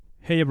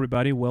Hey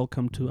everybody,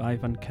 welcome to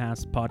Ivan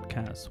Cast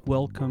Podcast.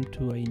 Welcome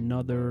to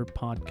another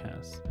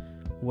podcast.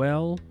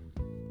 Well,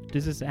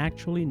 this is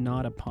actually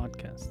not a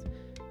podcast.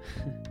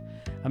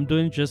 I'm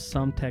doing just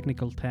some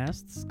technical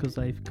tests because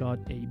I've got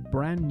a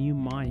brand new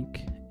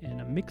mic and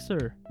a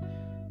mixer.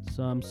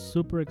 So I'm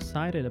super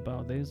excited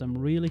about this. I'm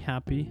really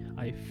happy.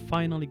 I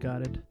finally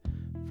got it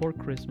for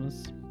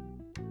Christmas.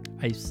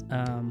 I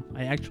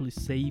actually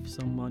saved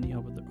some money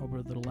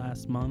over the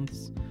last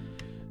months,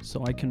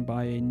 so I can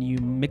buy a new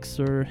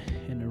mixer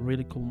and a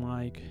really cool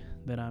mic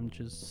that I'm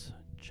just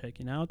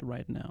checking out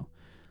right now.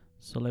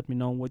 So let me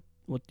know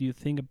what do you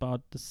think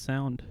about the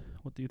sound?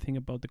 What do you think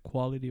about the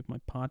quality of my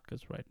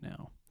podcast right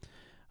now?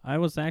 I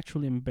was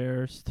actually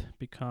embarrassed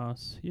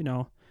because,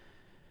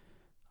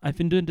 I've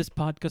been doing this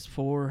podcast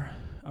for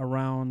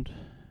around,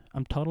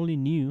 I'm totally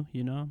new,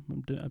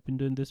 I've been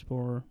doing this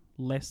for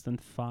less than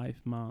 5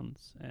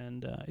 months,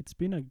 and it's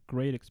been a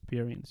great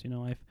experience.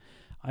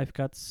 I've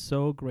got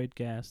so great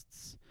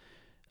guests,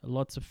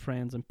 lots of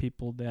friends and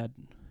people that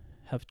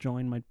have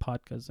joined my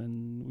podcast,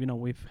 and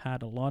we've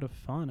had a lot of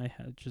fun.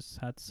 Just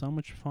had so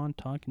much fun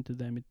talking to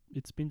them.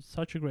 It's been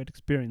such a great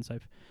experience.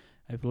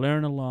 I've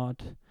learned a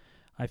lot.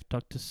 I've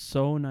talked to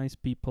so nice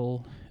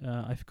people.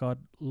 I've got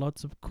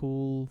lots of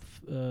cool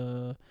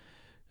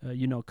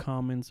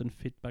comments and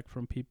feedback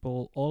from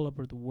people all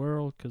over the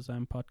world because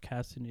I'm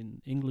podcasting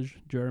in English,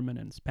 German,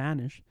 and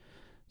Spanish.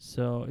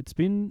 So it's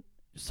been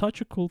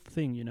such a cool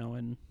thing,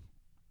 and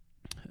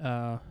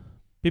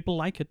people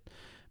like it.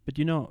 But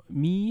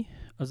me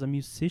as a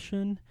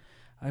musician,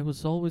 I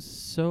was always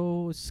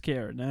so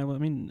scared. I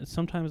mean,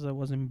 sometimes I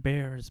was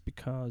embarrassed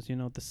because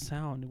the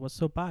sound, it was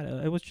so bad.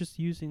 I was just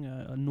using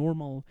a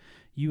normal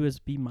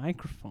USB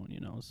microphone,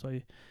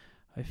 so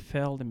I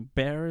felt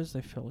embarrassed.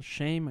 I felt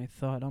shame. I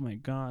thought, oh my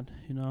god,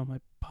 my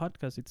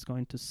podcast, it's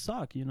going to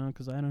suck,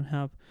 because I don't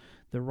have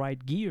the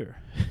right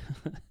gear.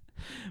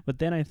 But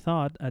then I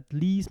thought, at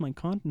least my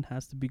content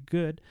has to be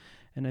good.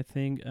 And I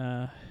think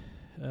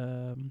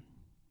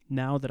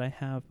now that I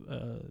have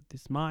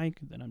this mic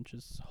that I'm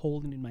just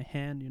holding in my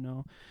hand,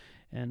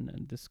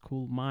 and this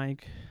cool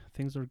mic,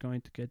 things are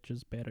going to get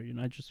just better.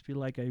 I just feel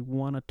like I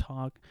want to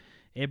talk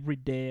every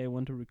day. I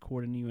want to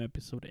record a new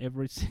episode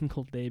every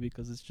single day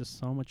because it's just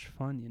so much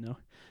fun.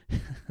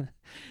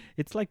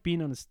 It's like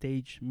being on a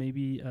stage.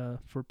 Maybe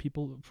for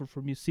people,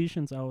 for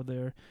musicians out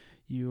there,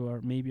 you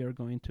are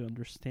going to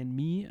understand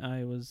me.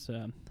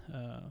 I'm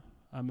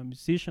a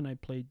musician. I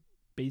played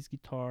bass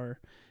guitar.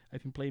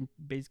 I've been playing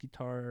bass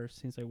guitar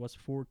since I was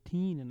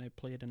 14, and I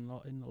played in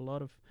a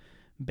lot of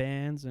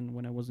bands. And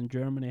when I was in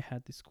Germany, I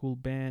had this cool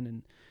band.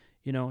 And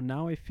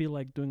now I feel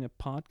like doing a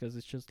podcast.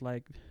 It's just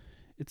like,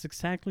 it's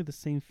exactly the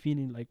same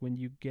feeling like when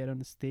you get on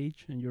the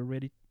stage and you're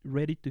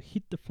ready to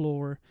hit the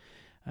floor,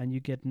 and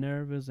you get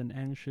nervous and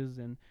anxious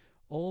and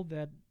all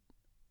that,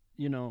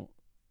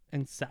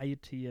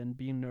 anxiety and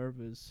being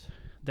nervous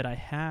that I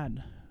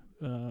had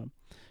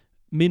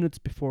minutes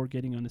before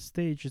getting on the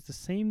stage is the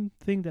same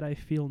thing that I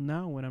feel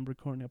now when I'm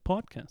recording a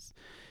podcast.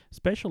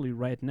 Especially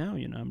right now,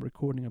 I'm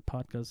recording a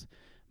podcast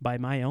by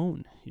my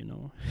own,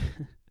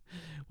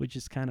 which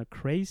is kind of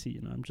crazy.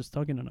 I'm just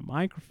talking on a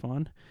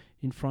microphone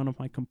in front of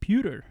my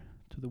computer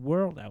to the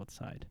world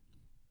outside.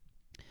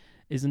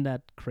 Isn't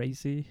that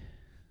crazy?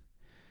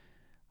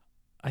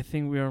 I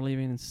think we are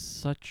living in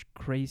such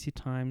crazy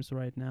times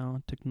right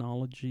now.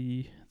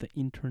 Technology, the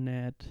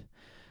internet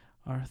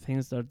are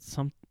things that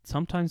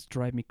sometimes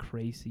drive me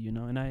crazy,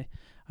 and I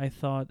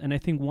thought, and I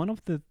think one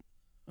of the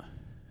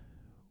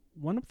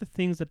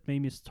things that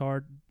made me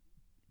start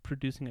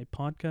producing a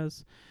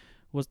podcast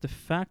was the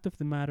fact of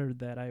the matter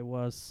that I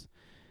was,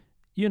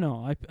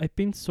 I've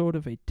been sort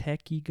of a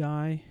techie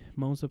guy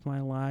most of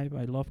my life.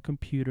 I love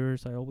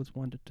computers. I always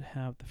wanted to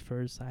have the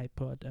first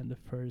iPod and the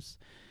first,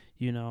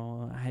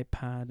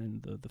 iPad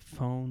and the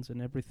phones and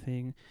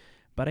everything.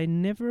 But I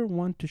never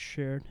want to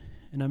share,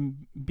 and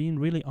I'm being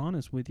really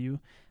honest with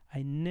you,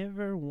 I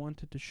never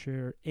wanted to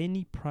share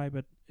any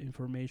private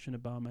information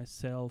about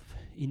myself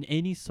in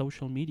any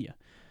social media.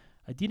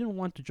 I didn't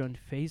want to join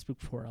Facebook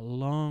for a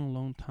long,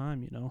 long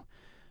time,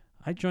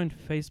 I joined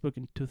Facebook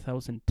in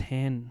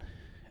 2010,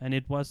 and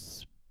it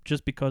was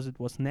just because it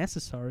was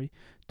necessary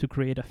to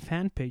create a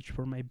fan page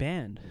for my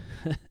band.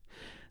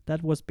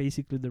 That was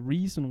basically the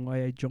reason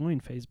why I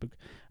joined Facebook.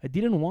 I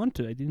didn't want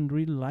to. I didn't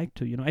really like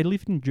to. I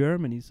lived in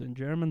Germany, and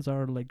Germans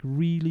are like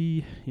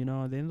really, they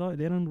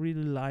don't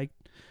really like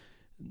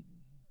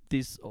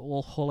this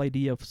whole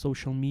idea of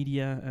social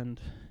media and,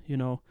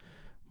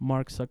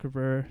 Mark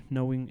Zuckerberg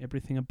knowing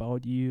everything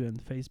about you,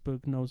 and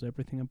Facebook knows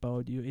everything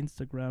about you.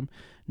 Instagram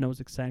knows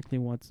exactly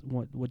what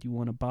you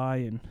want to buy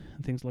and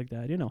things like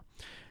that.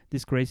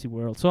 This crazy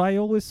world. So I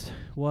always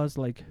was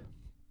like,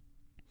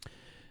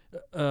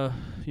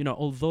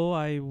 although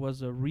I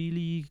was a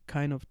really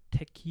kind of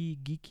techie,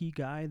 geeky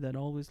guy that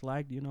always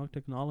liked,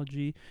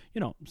 technology,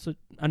 so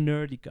a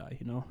nerdy guy,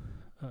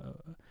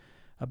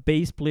 a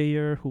bass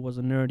player who was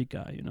a nerdy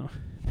guy,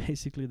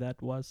 basically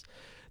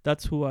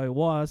that's who I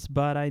was,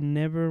 but I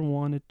never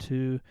wanted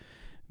to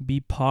be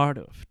part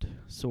of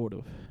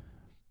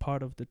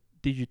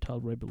digital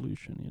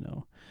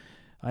revolution.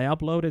 I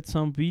uploaded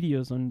some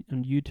videos on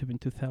YouTube in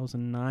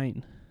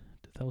 2009,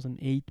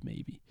 2008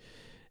 maybe,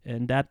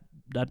 and that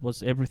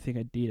was everything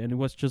I did, and it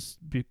was just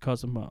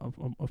because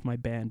of my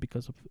band,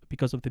 because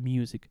of the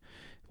music.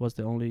 It was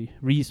the only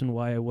reason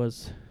why I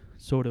was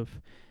sort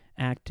of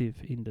active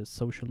in the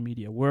social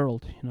media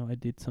world. I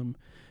did some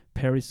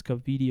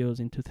Periscope videos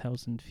in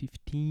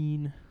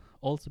 2015,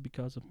 also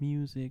because of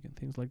music and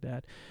things like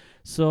that.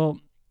 So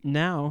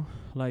now,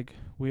 like,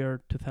 we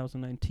are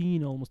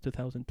 2019, almost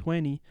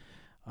 2020,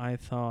 I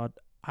thought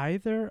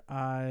either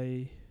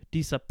I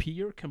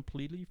disappear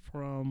completely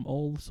from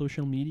all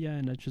social media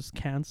and I just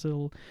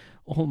cancel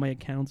all my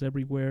accounts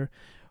everywhere,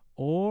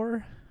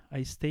 or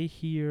I stay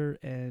here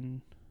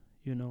and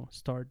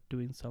start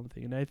doing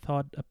something. And I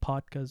thought a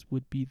podcast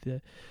would be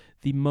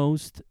the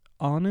most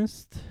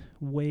honest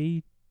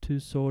way to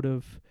sort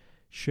of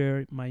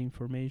share my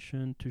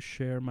information, to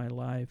share my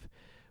life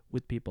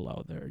with people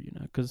out there,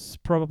 because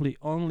probably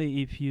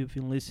only if you've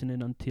been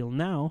listening until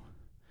now,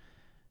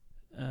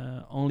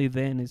 only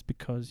then is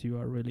because you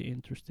are really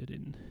interested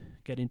in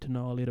getting to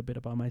know a little bit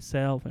about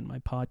myself and my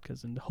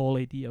podcast and the whole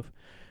idea of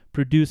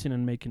producing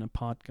and making a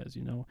podcast,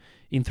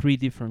 in 3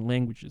 different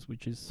languages,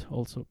 which is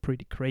also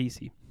pretty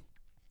crazy.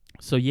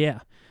 So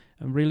yeah,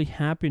 I'm really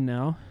happy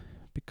now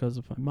because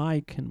of my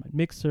mic and my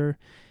mixer,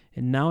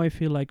 and now I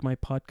feel like my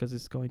podcast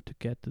is going to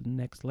get to the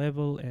next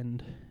level,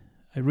 and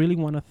I really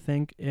want to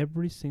thank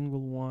every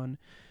single one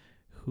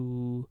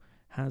who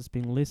has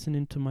been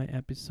listening to my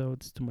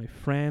episodes, to my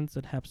friends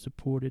that have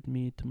supported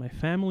me, to my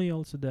family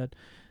also, that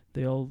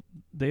they all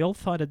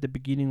thought at the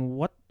beginning,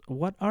 what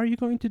are you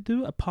going to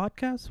do, a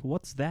podcast?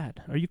 What's that?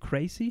 Are you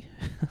crazy?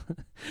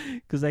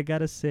 Because I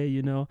gotta say,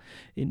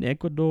 in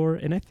Ecuador,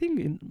 and I think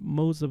in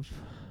most of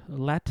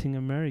Latin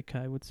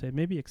America, I would say,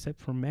 maybe except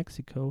for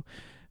Mexico,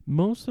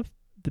 most of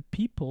the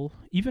people,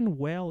 even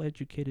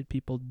well-educated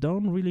people,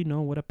 don't really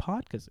know what a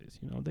podcast is.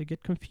 They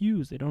get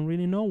confused. They don't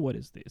really know what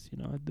is this.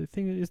 They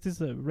think, is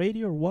this a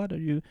radio or what? Are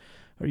you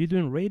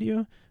doing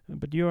radio?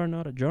 But you are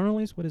not a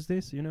journalist. What is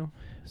this?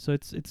 So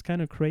it's kind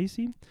of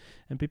crazy,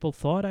 and people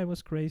thought I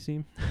was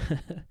crazy.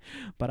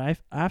 But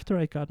after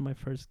I got my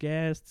first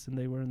guests and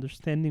they were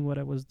understanding what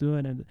I was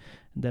doing and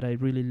that I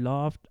really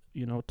loved,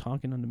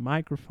 talking on the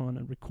microphone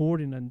and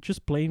recording and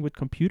just playing with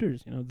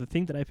computers. The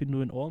thing that I've been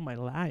doing all my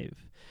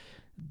life.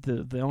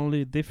 The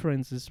only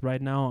difference is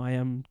right now I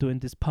am doing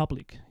this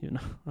public.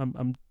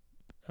 I'm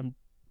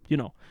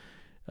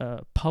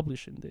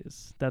publishing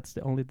this. That's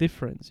the only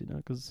difference.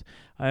 Because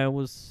I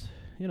was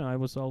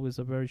always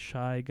a very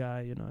shy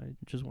guy. I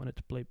just wanted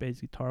to play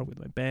bass guitar with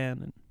my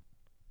band and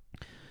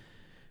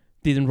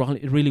didn't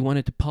really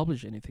wanted to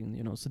publish anything.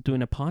 So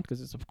doing a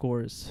podcast is of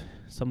course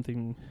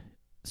something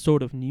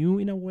sort of new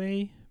in a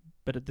way,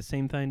 but at the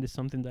same time it's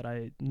something that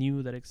I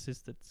knew that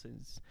existed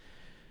since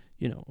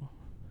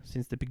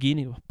the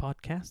beginning of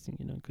podcasting,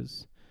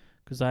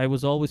 because I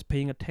was always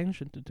paying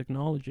attention to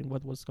technology and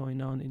what was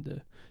going on in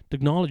the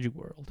technology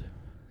world.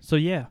 So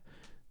yeah,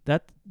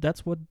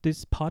 that's what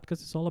this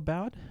podcast is all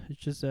about.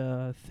 It's just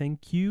a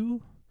thank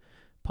you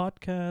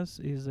podcast,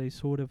 is a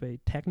sort of a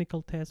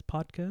technical test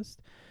podcast.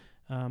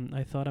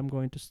 I thought I'm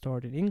going to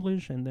start in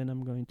English and then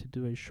I'm going to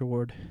do a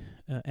short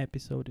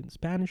episode in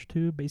Spanish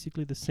too,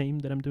 basically the same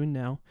that I'm doing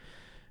now,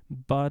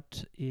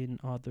 but in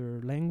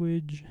other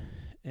language.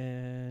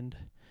 And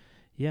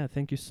yeah,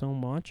 thank you so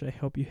much. I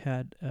hope you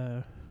had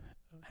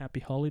happy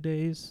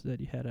holidays, that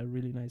you had a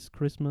really nice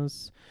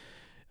Christmas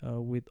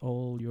with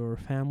all your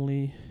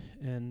family.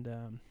 And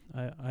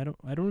I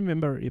don't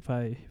remember if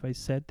I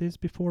said this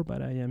before,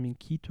 but I am in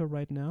Quito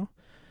right now,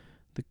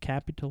 the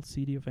capital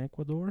city of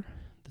Ecuador.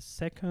 The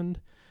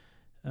second,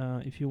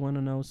 if you want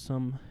to know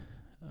some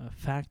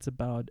facts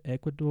about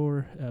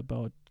Ecuador,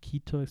 about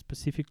Quito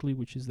specifically,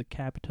 which is the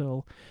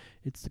capital,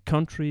 it's the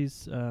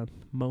country's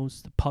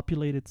most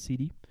populated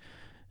city.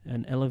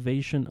 An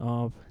elevation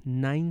of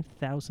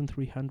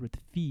 9,300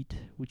 feet,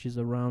 which is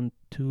around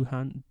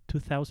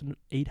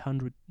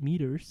 2,800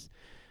 meters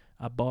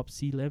above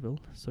sea level.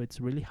 So it's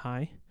really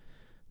high.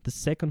 The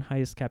second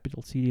highest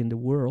capital city in the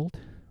world,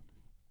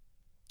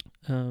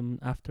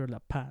 after La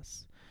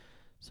Paz.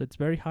 So it's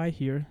very high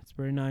here. It's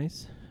very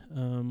nice.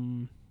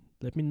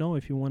 Let me know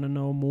if you want to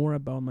know more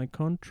about my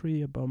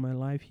country, about my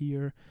life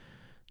here.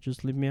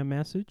 Just leave me a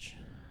message.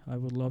 I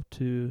would love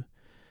to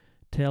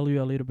tell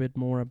you a little bit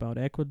more about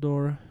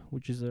Ecuador,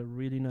 which is a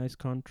really nice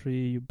country.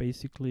 You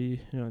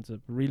basically, it's a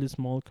really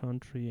small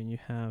country, and you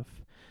have,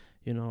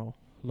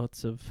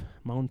 lots of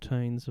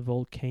mountains,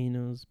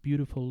 volcanoes,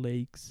 beautiful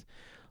lakes,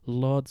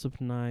 lots of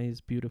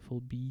nice, beautiful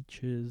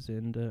beaches,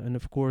 and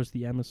of course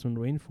the Amazon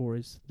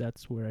rainforest.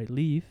 That's where I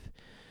live,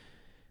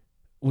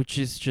 which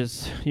is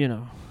just,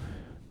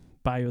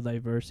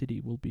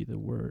 biodiversity will be the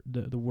word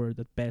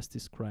that best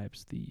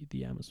describes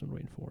the Amazon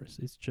rainforest.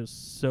 It's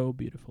just so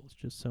beautiful. It's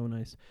just so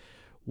nice.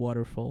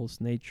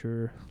 Waterfalls,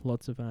 nature,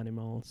 lots of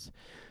animals.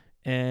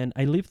 And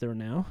I live there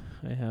now.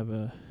 I have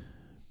a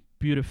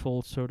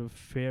beautiful sort of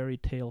fairy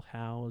tale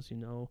house, in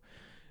the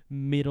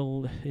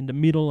middle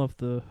of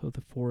the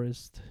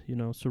forest,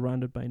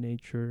 surrounded by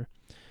nature.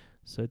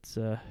 So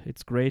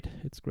it's great.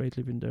 It's great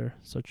living there.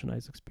 Such a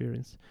nice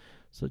experience.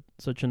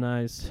 Such a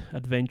nice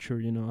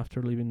adventure.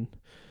 After living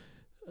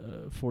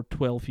for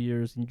 12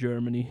 years in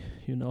Germany,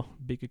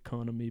 big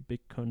economy,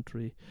 big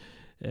country,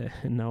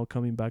 and now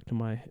coming back to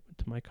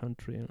my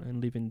country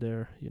and living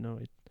there,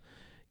 it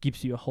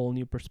gives you a whole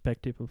new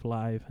perspective of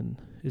life, and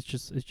it's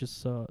just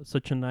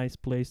such a nice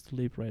place to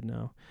live right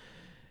now.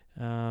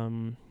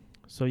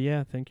 So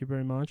yeah, thank you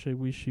very much. I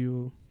wish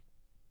you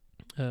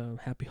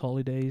happy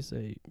holidays,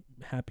 a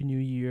happy new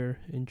year.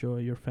 Enjoy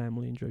your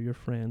family, enjoy your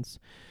friends.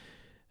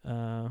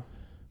 Uh,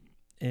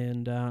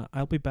 and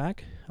I'll be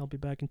back. I'll be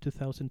back in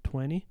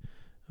 2020.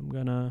 I'm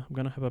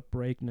gonna have a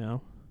break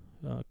now,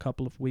 a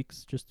couple of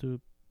weeks, just to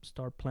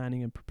start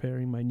planning and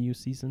preparing my new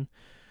season,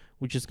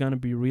 which is gonna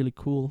be really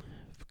cool.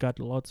 I've got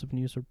lots of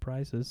new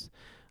surprises.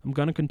 I'm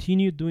gonna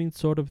continue doing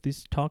sort of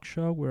this talk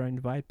show where I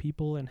invite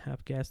people and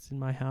have guests in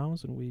my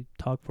house, and we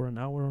talk for an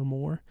hour or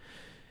more.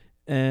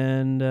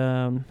 And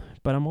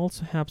but I'm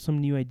also have some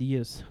new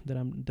ideas that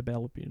I'm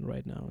developing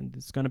right now, and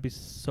it's gonna be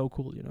so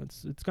cool.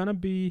 It's gonna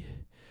be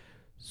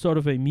sort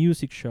of a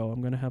music show.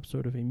 I'm gonna have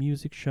sort of a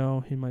music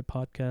show in my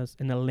podcast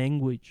and a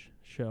language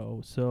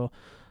show. So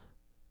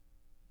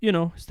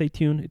stay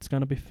tuned. It's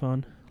gonna be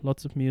fun.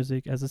 Lots of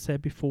music. As I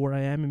said before,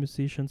 I am a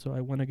musician, so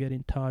I want to get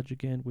in touch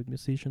again with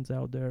musicians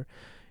out there.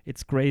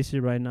 It's crazy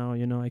right now.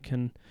 I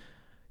can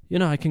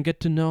get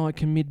to know. I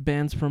can meet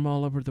bands from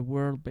all over the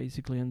world,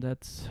 basically, and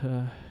that's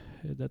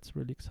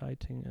really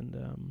exciting.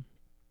 And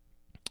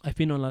I've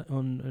been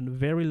on a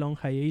very long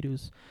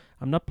hiatus.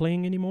 I'm not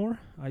playing anymore.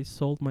 I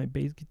sold my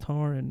bass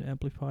guitar and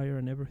amplifier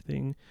and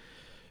everything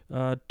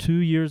 2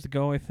 years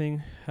ago, I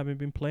think. Haven't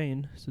been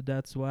playing, so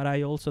that's what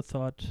I also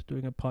thought.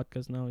 Doing a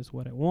podcast now is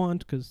what I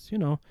want, because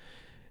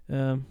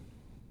um,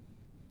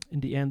 in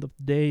the end of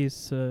the day,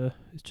 it's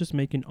just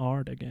making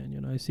art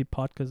again. I see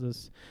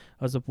podcasts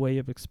as a way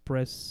of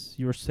express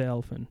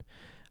yourself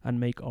and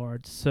make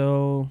art.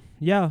 So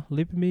yeah,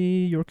 leave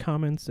me your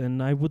comments,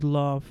 and I would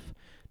love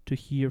to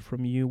hear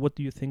from you. What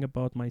do you think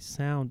about my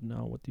sound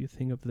now? What do you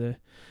think of the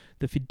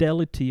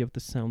fidelity of the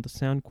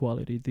sound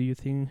quality? Do you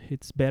think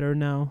it's better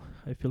now?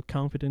 I feel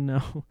confident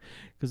now,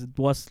 because it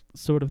was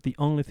sort of the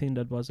only thing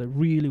that was I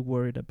really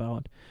worried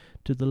about,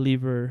 to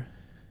deliver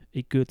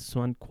a good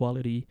sound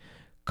quality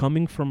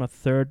coming from a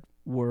third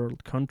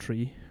world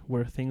country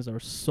where things are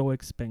so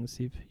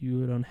expensive.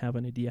 You don't have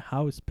an idea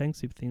how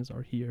expensive things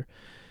are here.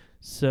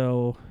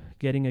 So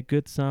getting a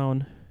good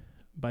sound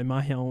by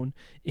my own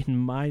in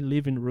my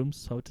living room,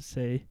 so to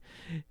say,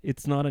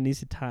 it's not an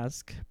easy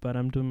task, but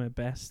I'm doing my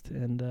best.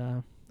 And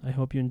I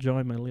hope you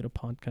enjoy my little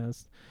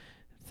podcast.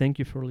 Thank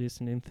you for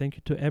listening. Thank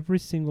you to every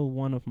single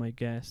one of my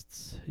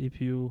guests. If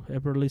you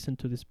ever listen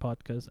to this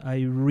podcast,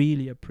 I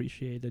really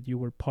appreciate that you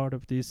were part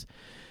of this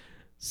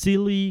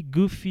silly,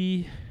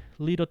 goofy,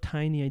 little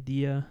tiny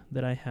idea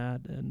that I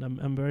had, and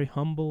I'm very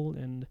humble,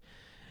 and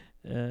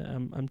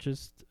I'm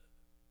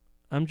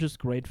just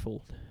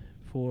grateful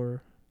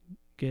for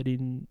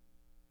getting.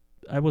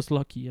 I was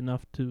lucky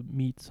enough to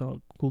meet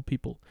some cool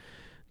people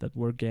that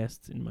were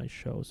guests in my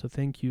show. So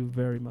thank you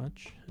very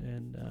much,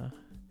 and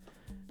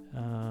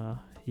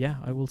yeah,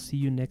 I will see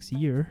you next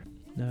year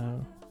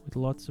with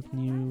lots of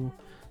new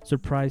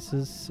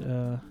surprises,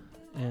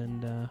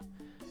 and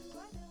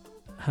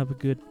have a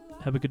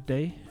good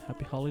day,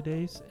 happy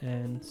holidays,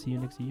 and see you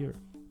next year.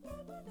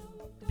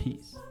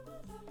 Peace.